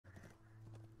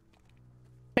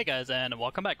Hey guys, and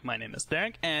welcome back. My name is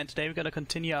Darenk, and today we're gonna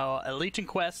continue our Legion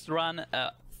quest run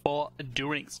for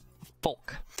Durin's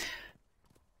Folk.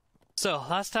 So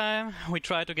last time we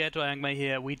tried to get to Angmar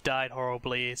here, we died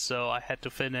horribly, so I had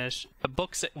to finish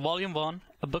Volume 1,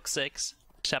 Book 6,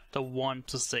 Chapter 1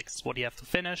 to 6. What you have to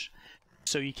finish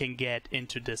so you can get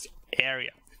into this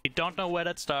area. If you don't know where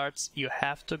that starts, you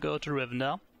have to go to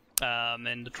Rivendell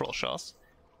in the Troll Shores.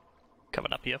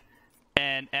 Covered up here.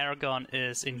 And Aragorn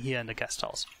is in here in the guest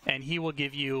house. And he will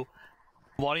give you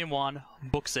Volume 1,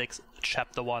 Book 6,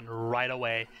 Chapter 1 right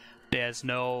away. There's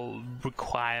no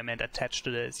requirement attached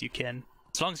to this. You can,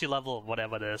 as long as you level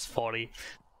whatever it is, 40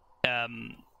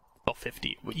 or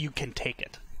 50, you can take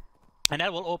it. And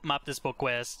that will open up this book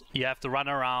quest. You have to run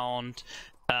around.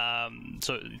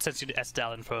 So it sends you to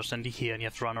Estalin first and here, and you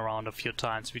have to run around a few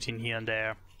times between here and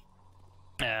there.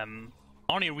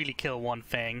 Only really kill one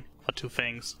thing or two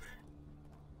things.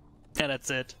 And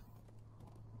that's it.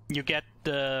 You get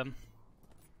the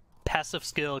passive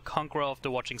skill Conqueror of the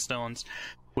Watching Stones,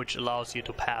 which allows you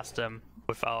to pass them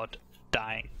without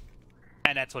dying.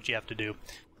 And that's what you have to do.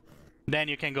 Then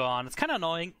you can go on. It's kind of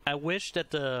annoying. I wish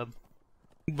that the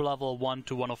level 1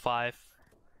 to 105,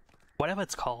 whatever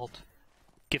it's called,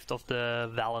 Gift of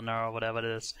the Valinor or whatever it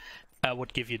is,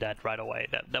 would give you that right away.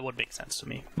 That would make sense to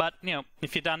me. But, you know,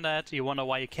 if you've done that, you wonder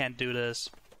why you can't do this.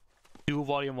 Do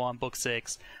Volume 1, Book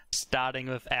 6, starting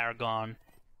with Aragorn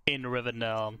in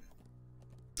Rivendell,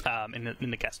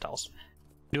 in the guest house.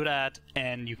 Do that,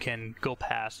 and you can go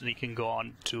past, and you can go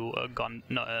on to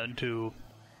to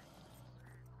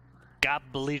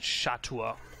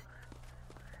Gablich-Shatur.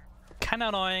 Kinda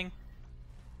annoying.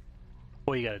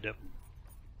 What you gotta do?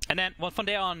 And then, well, from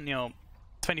there on, you know,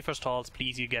 21st Halls,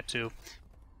 please, you get to.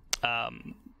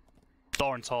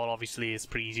 Thorin's Hall, obviously, is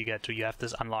pretty easy to get to. You have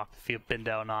this unlocked if you've been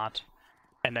there or not.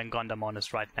 And then Gondamon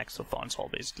is right next to Thorin's Hall,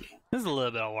 basically. There's a little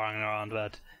bit of running around,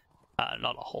 but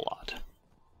not a whole lot.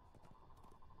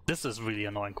 This is really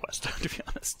annoying quest, to be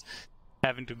honest.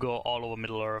 Having to go all over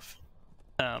Middle-earth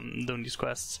doing these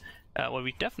quests. What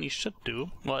we definitely should do,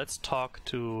 well, let's talk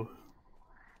to...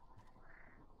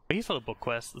 He's for the book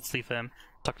quest, let's leave him.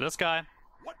 Talk to this guy.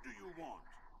 What do you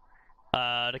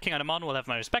want? The King of the Mountain will have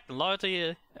my respect and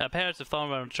loyalty. Perhaps if Thorin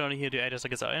were on a journey here to aid us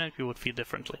against our enemy, we would feel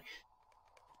differently.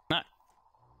 Nah.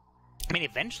 I mean,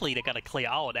 eventually they gotta clear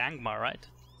out Angmar, right?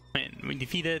 I mean, we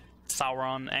defeated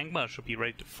Sauron, Angmar should be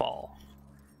ready to fall.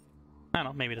 I don't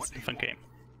know, maybe that's a different game.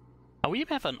 We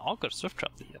even have an Augur Swift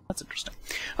Traveler here. That's interesting.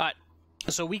 Alright,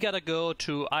 so we gotta go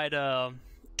to either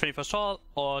 21st Hall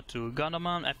or to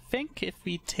Gondamon. I think if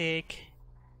we take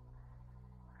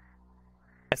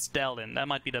Estalin, that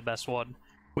might be the best one.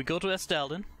 We go to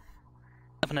Estalin.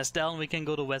 From Estalin we can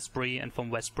go to Westbury, and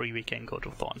from Westbury we can go to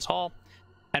Thorin's Hall.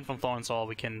 And from Thorin's Hall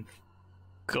we can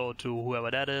go to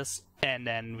whoever that is, and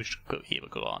then we should be able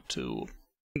to go on to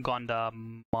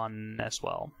Gondamon as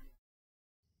well.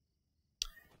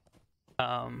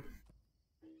 I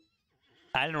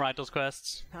didn't write those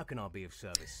quests. How can I be of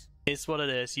service? It's what it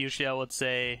is. Usually I would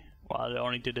say, well, I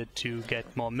only did it to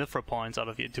get more Mithril points out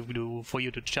of you, for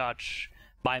you to charge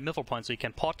buy Mithril points so you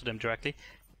can port to them directly.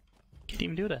 Can't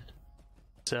even do that.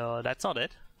 So that's not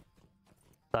it.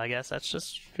 So I guess that's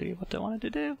just really what they wanted to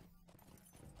do.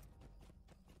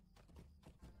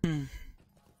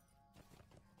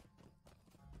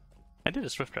 I did a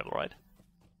swift travel, right?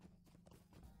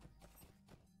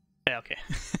 Yeah, okay.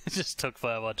 It just took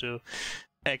forever to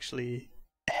actually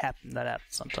happen. That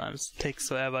happens sometimes. It takes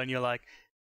forever and you're like,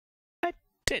 I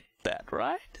did that,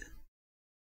 right?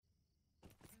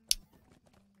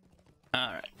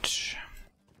 Alright.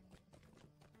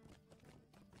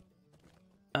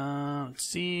 Let's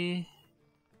see.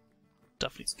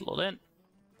 Stuff needs to load in.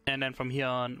 And then from here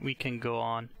on, we can go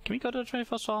on. Can we go to the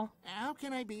 21st Hall? How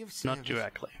can I be of service? Not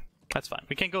directly. That's fine.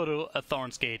 We can go to a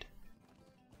Thorin's Gate.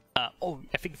 I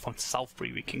think from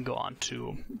Southbury we can go on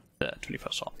to the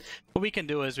 21st Hall. What we can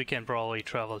do is we can probably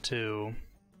travel to...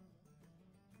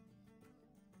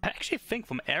 I actually think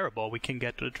from Erebor we can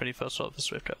get to the 21st Hall of the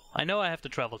Swift Travel. I know I have to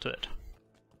travel to it.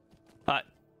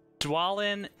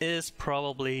 Dwalin is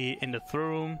probably in the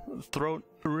throne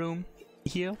room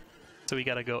here. So we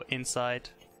gotta go inside.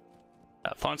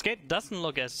 Thorin's Gate doesn't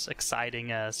look as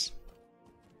exciting as...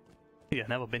 Yeah,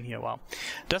 never been here, wow.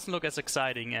 Doesn't look as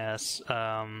exciting as,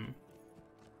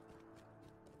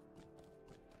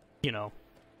 you know,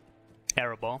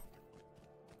 Erebor.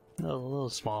 A little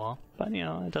smaller, but you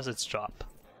know, it does its job.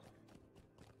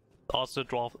 Also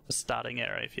draw a starting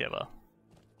area if you ever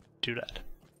do that.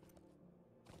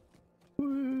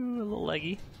 Ooh, a little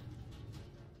leggy.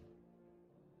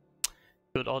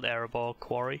 Good old Erebor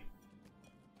quarry.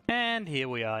 And here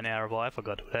we are in Erebor. I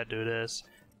forgot who that dude is.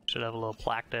 Should have a little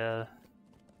plaque there.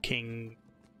 King,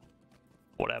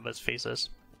 whatever his face is.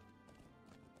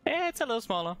 Yeah, it's a little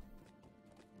smaller.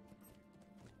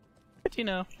 But you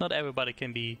know, not everybody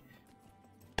can be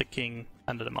the king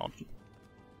under the mountain.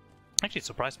 Actually,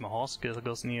 surprised my horse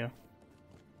goes near.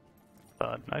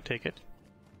 But I take it.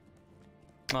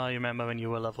 Oh, you remember when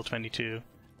you were level 22?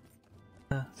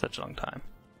 Such a long time.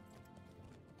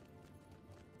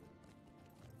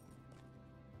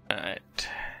 Alright.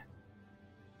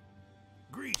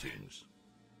 Greetings.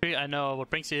 I know what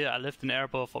brings you here. I lived in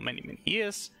Erebor for many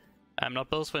years. I'm not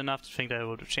boastful enough to think that I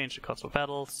would change the course of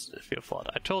battles if you thought.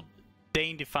 I told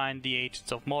Dane to find the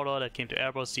agents of Mordor that came to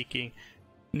Erebor seeking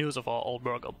news of our old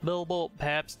burger Bilbo.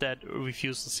 Perhaps that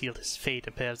refused to seal his fate,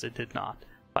 and perhaps it did not.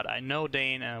 But I know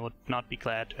Dane and I would not be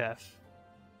glad to have.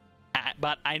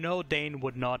 But I know Dane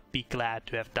would not be glad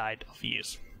to have died of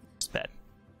years. It's bad.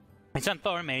 His son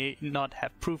Thorin may not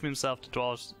have proven himself to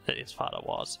dwarves that his father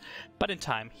was, but in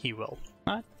time he will.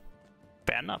 Right?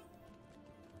 Fair enough.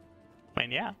 I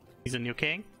mean, yeah, he's a new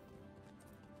king.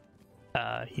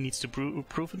 He needs to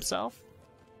prove himself.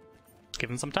 Give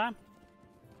him some time.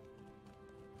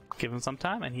 Give him some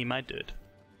time and he might do it.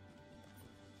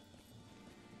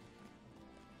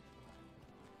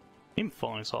 Even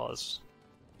falling saw is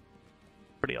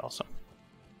pretty awesome.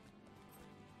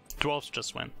 Dwarves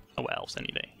just win over elves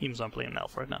any day, even though I'm playing an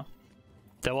elf right now.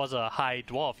 There was a high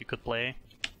dwarf you could play.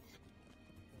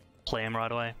 Play him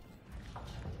right away.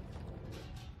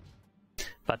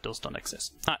 But those don't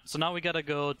exist. Alright, so now we gotta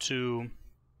go to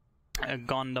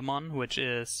Gondamon, which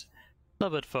is a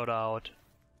little bit further out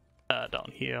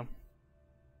down here.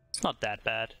 It's not that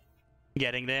bad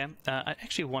getting there. I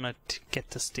actually wanted to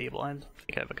get the stable. I don't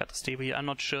think I ever got the stable here. I'm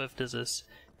not sure if this is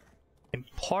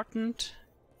important.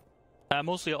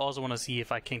 Mostly I also want to see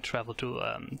if I can travel to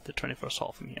the 21st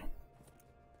Hall from here.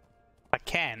 If I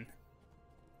can,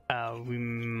 we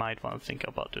might want to think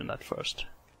about doing that first.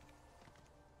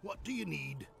 What do you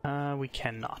need? We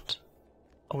cannot.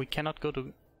 Oh, we cannot go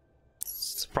to...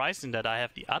 Surprising that I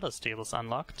have the other stables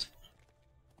unlocked,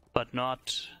 but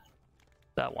not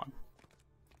that one.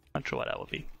 Not sure what that would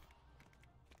be.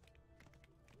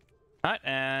 Alright,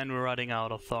 and we're running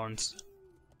out of Thorns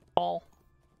Hall.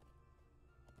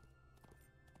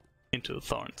 Into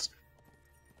Thorns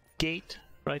Gate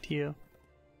right here.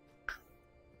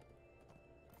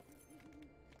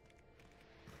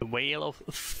 The Whale of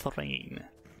Thrain.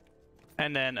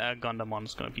 And then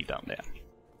Gondamon's gonna be down there.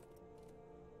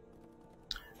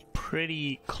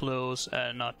 Pretty close,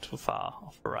 not too far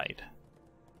off the right.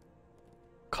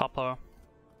 Copper.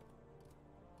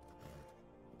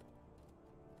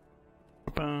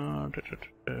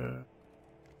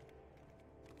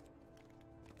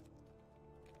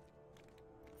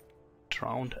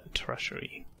 Drowned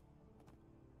Treasury.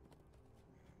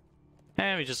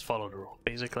 And we just follow the road,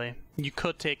 basically. You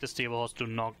could take the stable horse to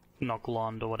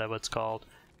Noglond or whatever it's called.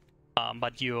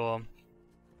 But your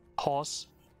horse,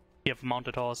 you have a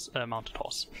mounted horse,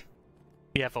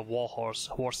 You have a war horse,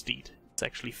 horse steed. It's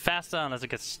actually faster unless it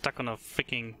gets stuck on a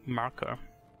freaking marker.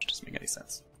 Which doesn't make any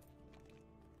sense.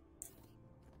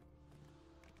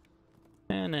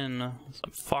 And then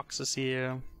some foxes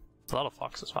here. There's a lot of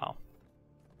foxes, wow.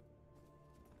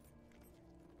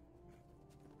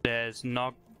 There's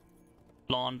Noglond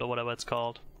or whatever it's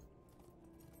called.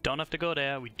 Don't have to go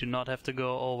there. We do not have to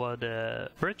go over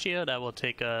the bridge here. That will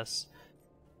take us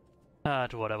to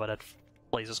whatever that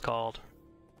place is called.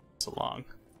 So long.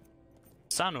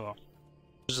 Sanur,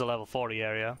 which is a level 40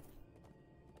 area.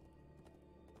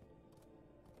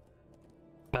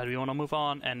 But we want to move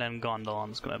on, and then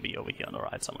Gondolon's gonna be over here on the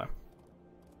right somewhere.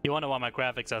 You wonder why my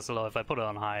graphics are so low. If I put it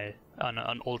on high,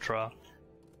 on ultra,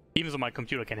 even though my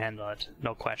computer can handle it,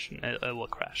 no question, it will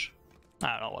crash.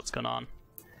 I don't know what's going on.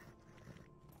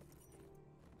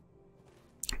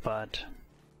 But,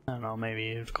 I don't know,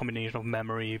 maybe the combination of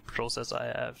memory process I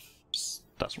have just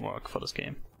doesn't work for this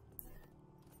game.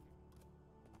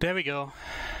 There we go.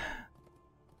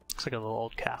 Looks like a little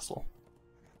old castle.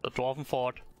 The Dwarven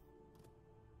Fort.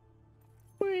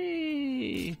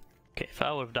 Whee! Okay, if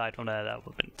I would have died from that, I would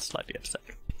have been slightly upset.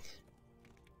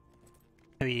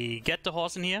 We get the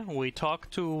horse in here, we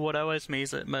talk to whatever his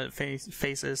face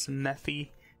is, Methy,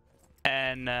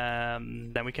 and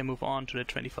then we can move on to the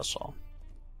 21st Hall.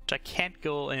 Which I can't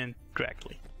go in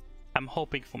directly. I'm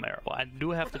hoping for Erebor. I do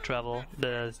have to travel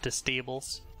the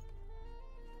stables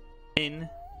in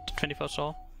the 21st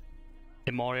Hall,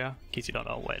 in Moria, in case you don't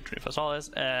know where the 21st Hall is,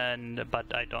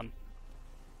 but I don't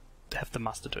have the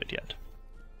master to it yet.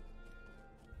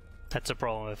 That's a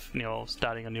problem with, you know,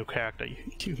 starting a new character.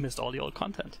 You missed all the old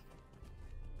content.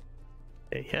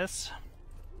 Okay, yes.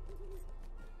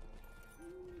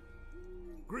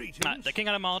 Greetings. The king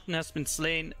of the mountain has been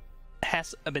slain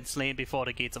before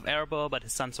the gates of Erebor, but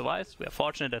his son survives. We are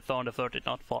fortunate that Thorn III did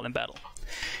not fall in battle.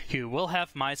 You will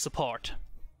have my support.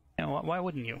 And why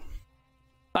wouldn't you?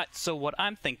 Right, so what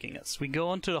I'm thinking is, we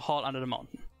go into the hall under the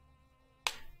mountain.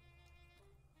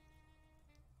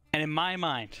 And in my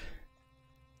mind,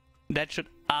 that should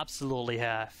absolutely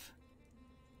have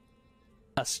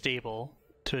a stable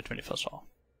to the 21st hall.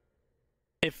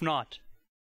 If not,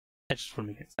 it just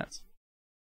wouldn't make sense.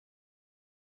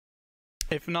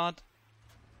 If not,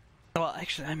 well,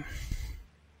 actually,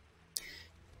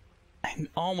 I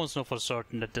almost know for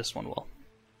certain that this one will.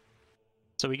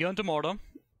 So we go into Mordor,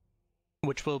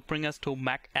 which will bring us to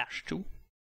Mac Ashtu.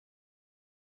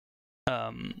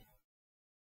 That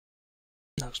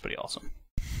looks pretty awesome.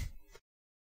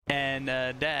 And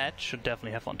that should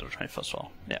definitely have on to the 21st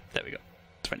hall. Yeah, there we go.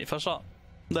 21st hall.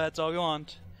 That's all you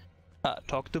want.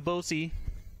 Talk to Bosie.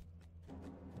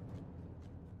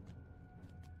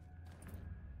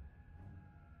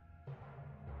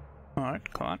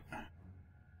 Alright, come on.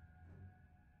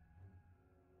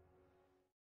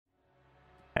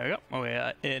 There we go. We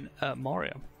are in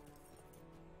Moria.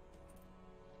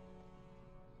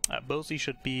 Bosie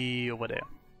should be over there.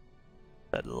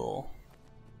 That little...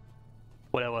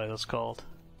 whatever it is called.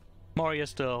 Moria is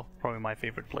still probably my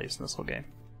favorite place in this whole game.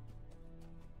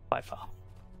 By far.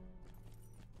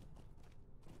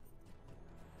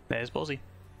 There's Bosie.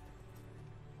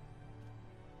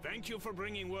 Thank you for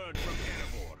bringing word from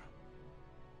Erebor.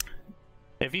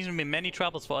 There have even been many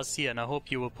troubles for us here, and I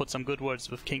hope you will put some good words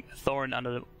with King Thorin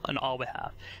on our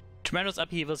behalf. Tremendous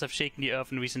upheavals have shaken the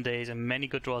earth in recent days, and many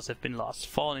good dwellers have been lost,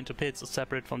 fallen into pits or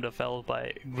separated from their fellow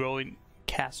by growing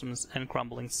chasms and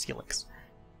crumbling ceilings.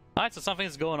 Alright, so something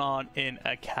is going on in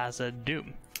Casa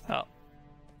Doom. Oh,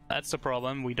 that's the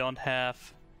problem. We don't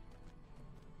have...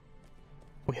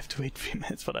 we have to wait 3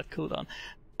 minutes for that cooldown.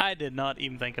 I did not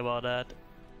even think about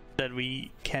that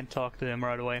we can't talk to him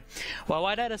right away. Well,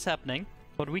 while that is happening,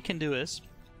 what we can do is,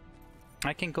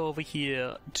 I can go over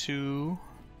here to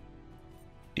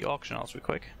the auction house real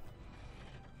quick.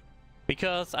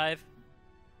 Because I've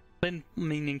been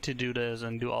meaning to do this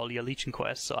and do all the Allegiance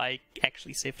quests, so I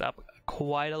actually saved up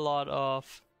quite a lot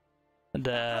of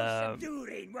the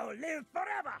Durin will live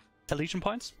forever. Allegiance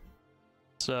points.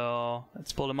 So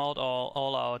let's pull them out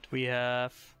all out. We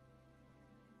have...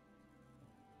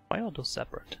 why are those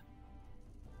separate?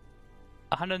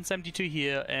 172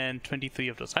 here and 23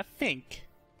 of those. I think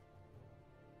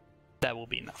that will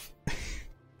be enough.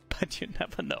 But you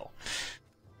never know.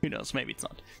 Who knows, maybe it's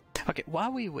not. Okay,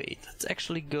 while we wait, let's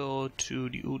actually go to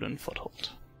the Udon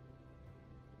foothold.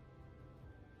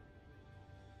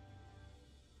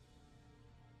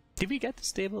 Did we get the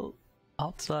stable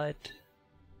outside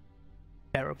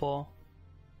Erebor?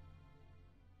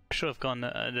 I should have gone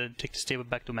take the stable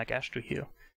back to Mac Ashtu here.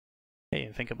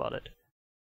 Hey, think about it.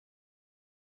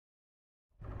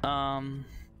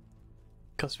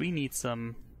 Because we need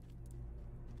some...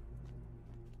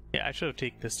 yeah, I should have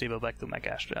taken the stable back to Mac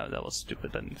Ashtu. That was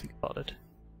stupid, I didn't think about it.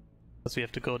 Because we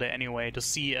have to go there anyway to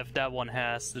see if that one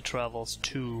has the travels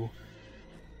to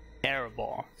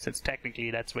Erebor, since technically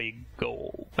that's where you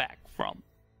go back from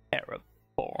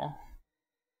Erebor.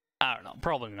 I don't know,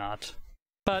 probably not.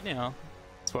 But, you know,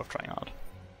 it's worth trying out.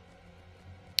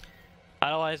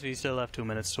 Otherwise, we still have 2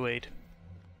 minutes to wait.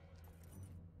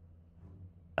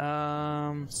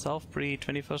 Self-breed,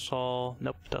 21st hall.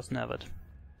 Nope, doesn't have it.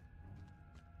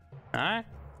 Alright.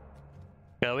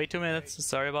 Gotta wait 2 minutes.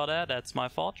 Sorry about that, that's my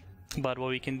fault. But what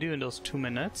we can do in those 2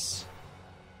 minutes...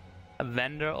 a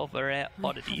vendor of rare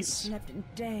oddities. I haven't slept in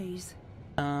days.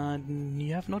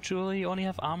 You have no jewelry, you only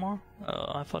have armor?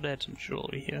 I thought I had some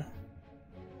jewelry here.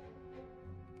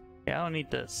 Yeah, I don't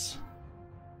need this.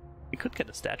 We could get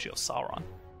a statue of Sauron.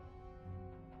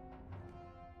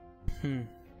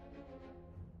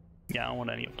 Yeah, I don't want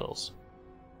any of those.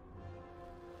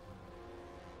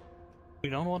 We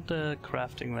don't want the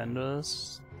crafting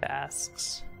vendors.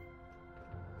 Tasks.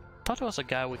 Thought there was a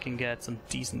guy we can get some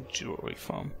decent jewelry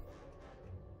from.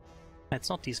 It's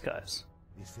not these guys.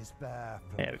 This is far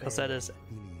from Yeah, because that is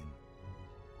Billion.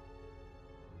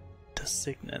 the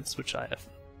signets, which I have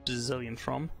a zillion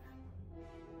from.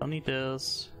 Don't need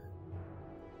this.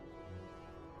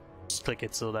 Just click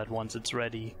it so that once it's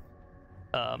ready,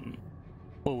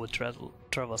 we will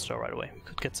traverse there right away. We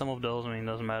could get some of those, I mean,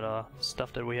 doesn't matter.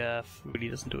 Stuff that we have really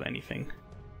doesn't do anything.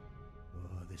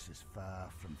 Oh, this is far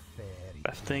from fairy.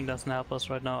 Crafting doesn't help us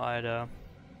right now either.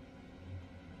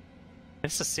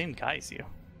 It's the same guys here.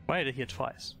 Why are they here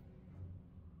twice?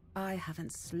 I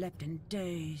haven't slept in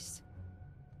days.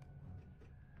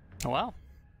 Well,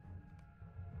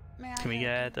 can we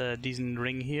get a decent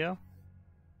ring here?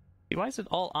 Why is it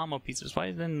all armor pieces? Why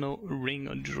is there no ring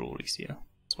or jewelries here?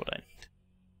 That's what I need.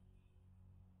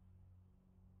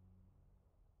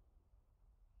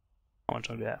 How much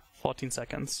do we have? 14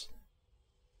 seconds.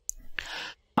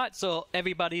 Alright, so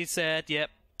everybody said, yep,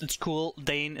 it's cool.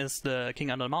 Dane is the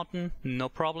king under the mountain. No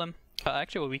problem.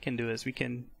 Actually, what we can do is we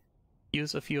can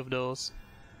use a few of those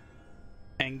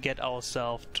and get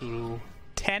ourselves to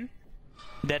 10.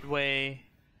 That way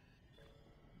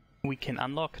we can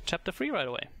unlock chapter 3 right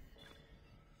away,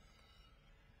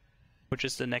 which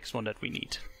is the next one that we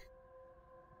need.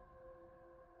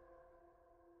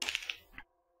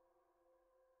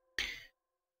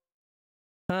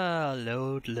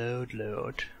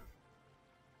 Load.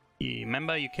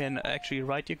 Remember, you can actually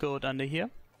write your code under here,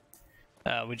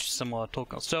 which is some more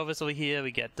token of service over here.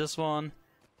 We get this one.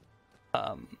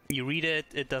 You read it,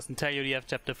 it doesn't tell you have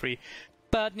chapter 3,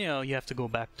 but you know, you have to go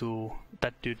back to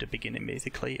that dude at the beginning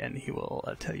basically, and he will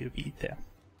tell you to be there.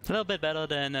 A little bit better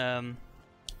than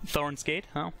Thorn's Gate,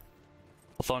 huh?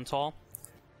 Or Thorn's Hall,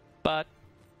 but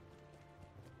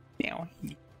you know,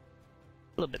 a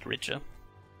little bit richer.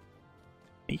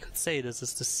 You could say this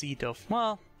is the seat of,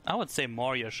 well, I would say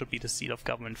Moria should be the seat of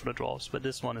government for the dwarves, but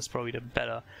this one is probably the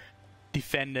better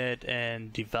defended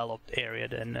and developed area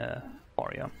than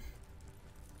Moria.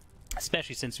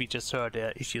 Especially since we just heard there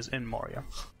are issues in Moria.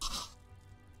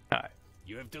 Alright.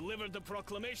 You have delivered the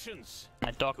proclamations.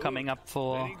 My dog Good. coming up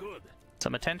for Very good.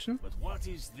 some attention. But what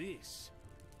is this?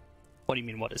 What do you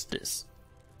mean, what is this?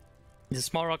 The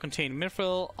small rock contains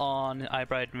mithril on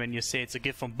Eyebright when you say it's a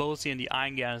gift from Bosie and the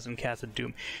Iron Garrison in Castle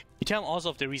Doom. You tell them also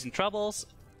of the recent troubles.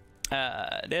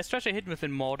 There's treasure hidden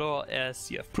within Mordor, as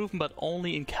you have proven, but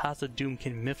only in Castle Doom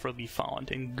can mithril be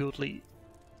found in goodly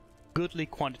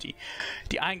quantity.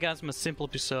 The Iron Garrison must simply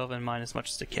preserve and mine as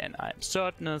much as they can. I am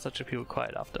certain such a be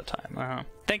required after a time.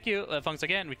 Thank you, thanks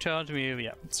again. Return to me.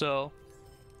 Yeah, so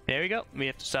there we go. We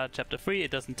have to start chapter 3.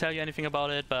 It doesn't tell you anything about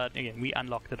it, but again, we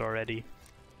unlocked it already.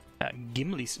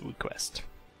 Gimli's request.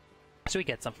 So we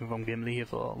get something from Gimli here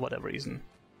for whatever reason.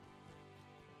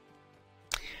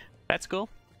 That's cool.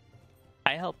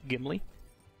 I help Gimli.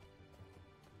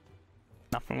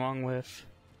 Nothing wrong with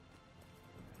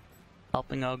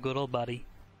helping our good old buddy,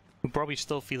 who probably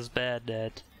still feels bad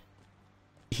that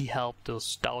he helped those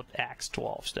stout axe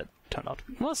dwarves that turned out to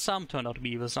be, well, some turned out to be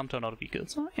evil, some turned out to be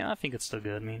good. So yeah, I think it's still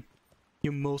good. I mean,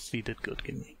 you mostly did good,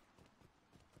 Gimli.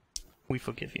 We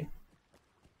forgive you.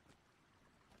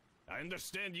 I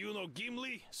understand you know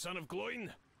Gimli, son of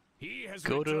Gloin. He has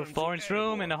Go to returned Thorin's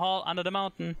room in the hall under the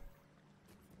mountain.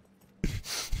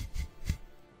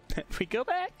 We go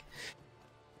back.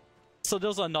 So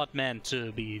those are not meant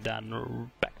to be done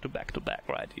back to back to back,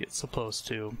 right? You're supposed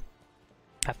to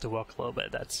have to work a little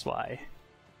bit. That's why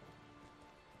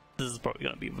this is probably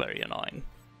gonna be very annoying.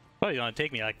 Probably gonna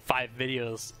take me like 5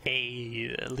 videos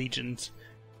a legions.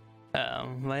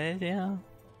 But yeah.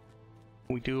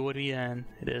 We do what we can.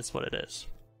 It is what it is.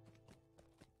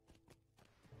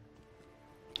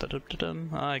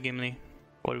 Ah, Gimli.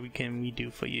 What can we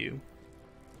do for you?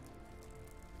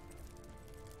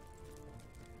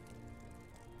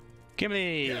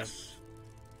 Gimli! Yes.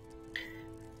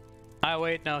 I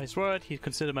await now his word. He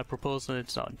considered my proposal.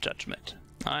 It's not judgment.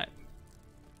 Alright.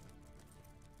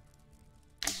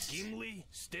 Gimli,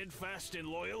 steadfast and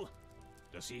loyal?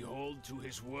 Does he hold to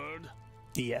his word?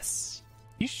 Yes.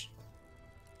 You should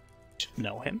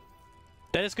know him.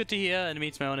 That is good to hear, and it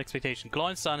meets my own expectation.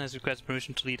 Gloin's son has requested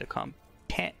permission to lead a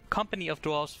company of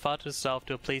dwarves far to the south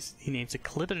to a place he names the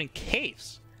Glittering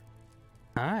Caves.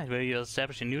 Alright, where you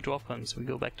establish a new dwarf colony, so we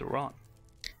go back to Ron.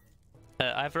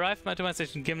 I've arrived at my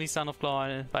station, Gimli, son of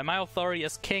Gloin. By my authority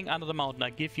as king under the mountain, I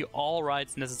give you all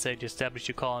rights necessary to establish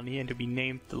your colony and to be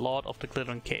named the Lord of the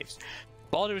Glittering Caves.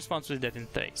 For all the responsibility that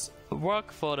entails.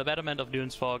 Work for the betterment of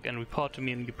Durin's folk and report to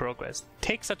me in your progress.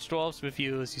 Take such dwarves with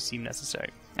you as you seem necessary.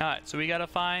 Alright, so we gotta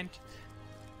find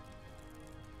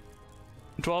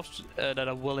dwarves that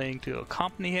are willing to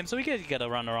accompany him. So we gotta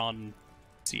run around and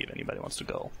see if anybody wants to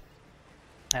go.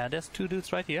 There's 2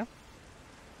 dudes right here.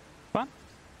 Come on.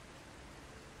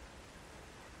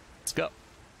 Let's go.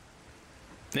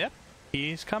 Yep,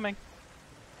 he's coming.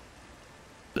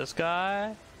 This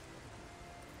guy...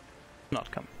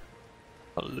 not coming.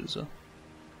 What a loser.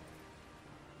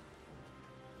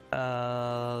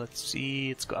 Let's see.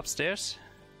 Let's go upstairs.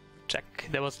 Check.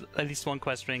 There was at least one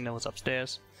quest ring that was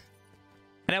upstairs.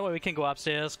 And that way we can go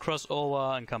upstairs, cross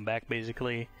over, and come back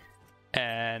basically.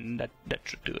 And that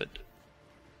should do it.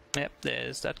 Yep,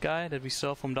 there's that guy that we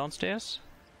saw from downstairs.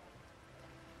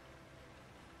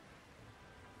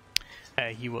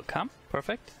 He will come.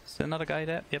 Perfect. Is there another guy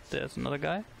there? Yep, there's another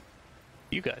guy.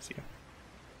 You guys here.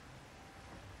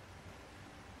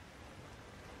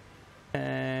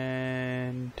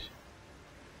 And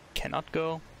cannot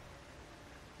go.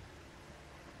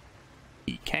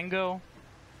 He can go.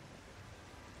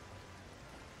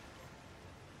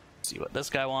 See what this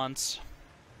guy wants.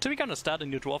 So we're gonna start a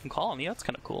new dwarven colony. That's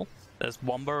kind of cool. There's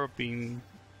Womber being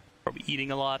probably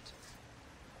eating a lot.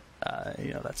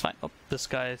 You know, that's fine. Oh, this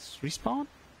guy's respawn.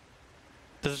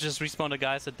 Does it just respawn the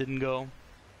guys that didn't go?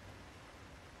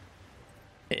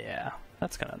 Yeah,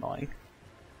 that's kind of annoying.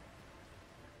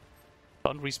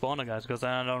 Don't respawn the guys because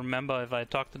I don't remember if I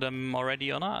talked to them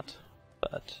already or not.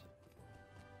 But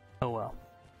oh well.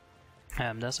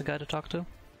 There's a guy to talk to.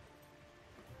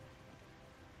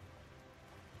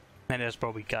 And there's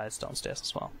probably guys downstairs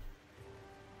as well.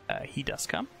 He does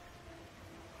come.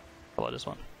 How about this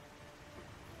one?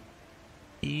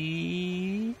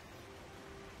 He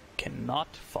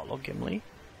cannot follow Gimli.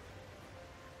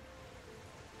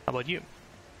 How about you?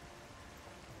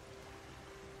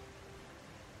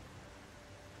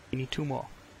 You need 2 more.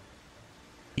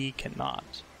 He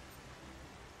cannot.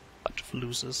 Bunch of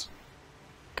losers.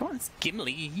 Come on, it's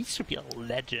Gimli. He should be a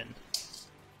legend.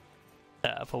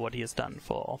 For what he has done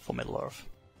for Middle-earth.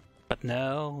 But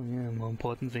no, yeah, more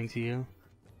important things here.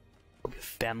 Probably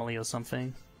family or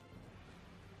something.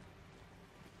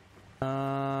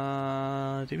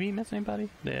 Did we miss anybody?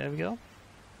 There we go.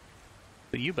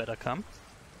 So you better come.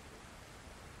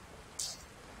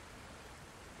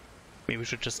 Maybe we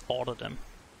should just order them.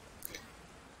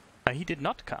 He did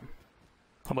not come.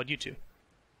 How about you two?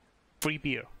 Free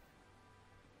beer.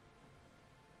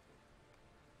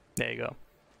 There you go.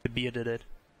 The beer did it.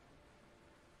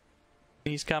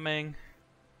 He's coming.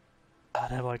 Ah,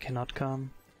 that boy cannot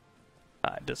come.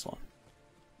 Alright, this one.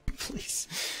 Please.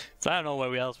 So I don't know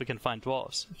where else we can find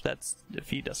dwarves if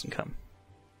he doesn't come.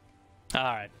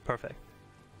 Alright, perfect.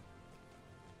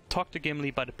 Talk to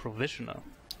Gimli by the provisioner.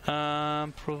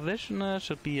 Provisioner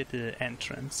should be at the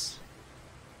entrance.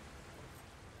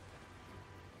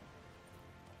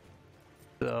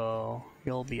 So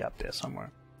he'll be up there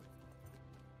somewhere.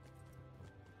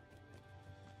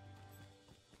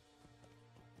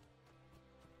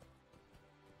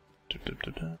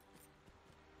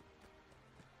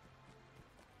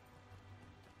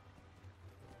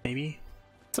 Maybe?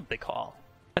 It's a big hall.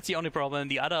 That's the only problem.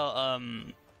 The other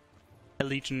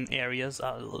Legion areas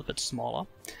are a little bit smaller.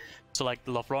 So like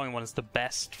the Lothlorien one is the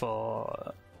best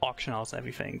for auction house and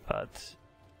everything, but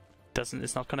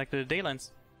it's not connected to Daylines.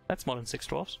 That's more than 6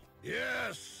 dwarves.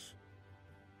 Yes!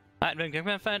 Alright,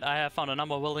 I have found a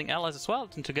number of willing allies as well,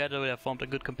 and together we have formed a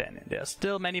good companion. There are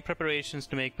still many preparations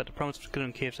to make, but the promise of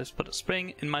Clearing Caves has put a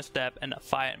spring in my step and a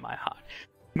fire in my heart.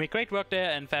 We made great work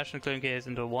there and fashioned Clearing Caves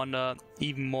into a wonder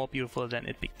even more beautiful than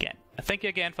it began. I thank you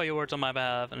again for your words on my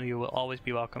behalf, and you will always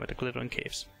be welcome at the Clearing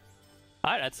Caves.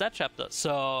 Alright, that's that chapter.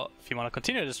 So, if you want to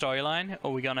continue the storyline,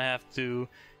 we're gonna have to,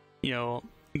 you know,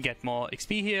 get more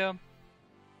XP here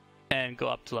and go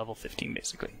up to level 15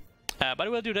 basically. But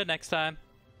we'll do that next time.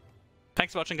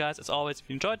 Thanks for watching, guys. As always, if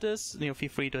you enjoyed this, feel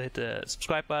free to hit the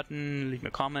subscribe button, leave me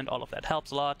a comment. All of that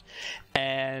helps a lot.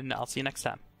 And I'll see you next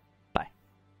time.